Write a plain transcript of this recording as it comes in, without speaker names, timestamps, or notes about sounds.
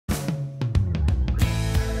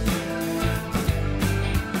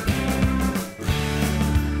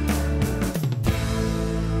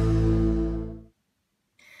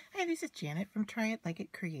this is Janet from Try It Like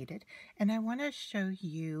It Created, and I want to show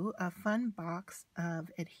you a fun box of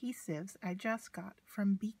adhesives I just got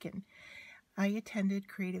from Beacon. I attended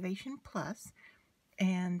Creativation Plus,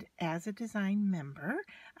 and as a design member,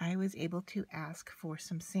 I was able to ask for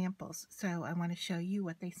some samples. So I want to show you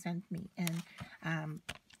what they sent me, and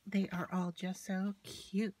they are all just so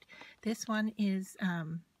cute. This one is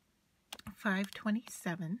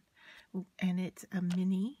 527, and it's a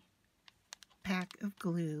mini pack of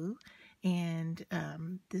glue, and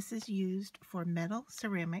this is used for metal,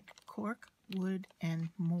 ceramic, cork, wood, and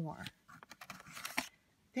more.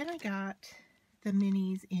 Then I got the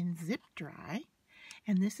minis in zip dry,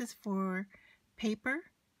 and this is for paper,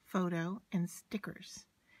 photo, and stickers.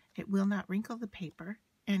 It will not wrinkle the paper,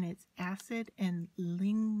 and it's acid and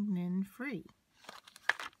lignin free.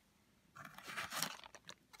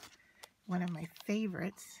 One of my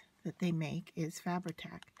favorites that they make is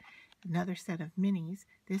foam-tac. Another set of minis.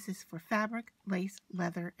 This is for fabric, lace,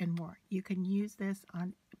 leather, and more. You can use this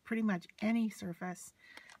on pretty much any surface,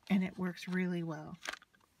 and it works really well.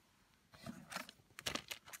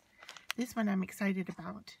 This one I'm excited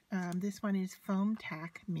about. This one is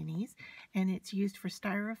foam-tac minis, and it's used for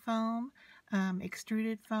styrofoam,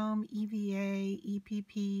 extruded foam, EVA,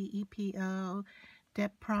 EPP, EPO,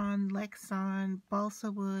 Depron, Lexan, balsa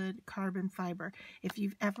wood, carbon fiber. If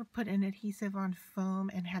you've ever put an adhesive on foam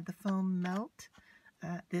and had the foam melt,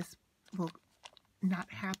 this will not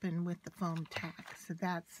happen with the foam-tac. So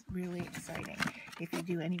that's really exciting if you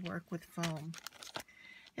do any work with foam.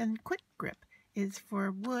 And Quick Grip is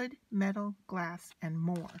for wood, metal, glass, and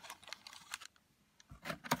more.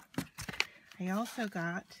 I also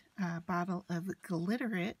got a bottle of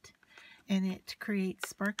Glitter It, and it creates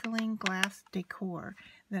sparkling glass decor.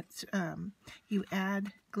 That's you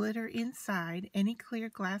add glitter inside any clear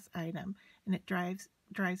glass item, and it dries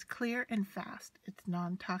clear and fast. It's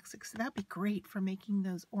non-toxic, so that'd be great for making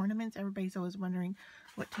those ornaments. Everybody's always wondering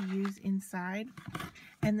what to use inside.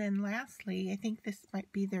 And then lastly, I think this might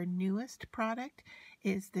be their newest product,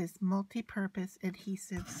 is this multi-purpose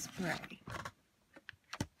adhesive spray.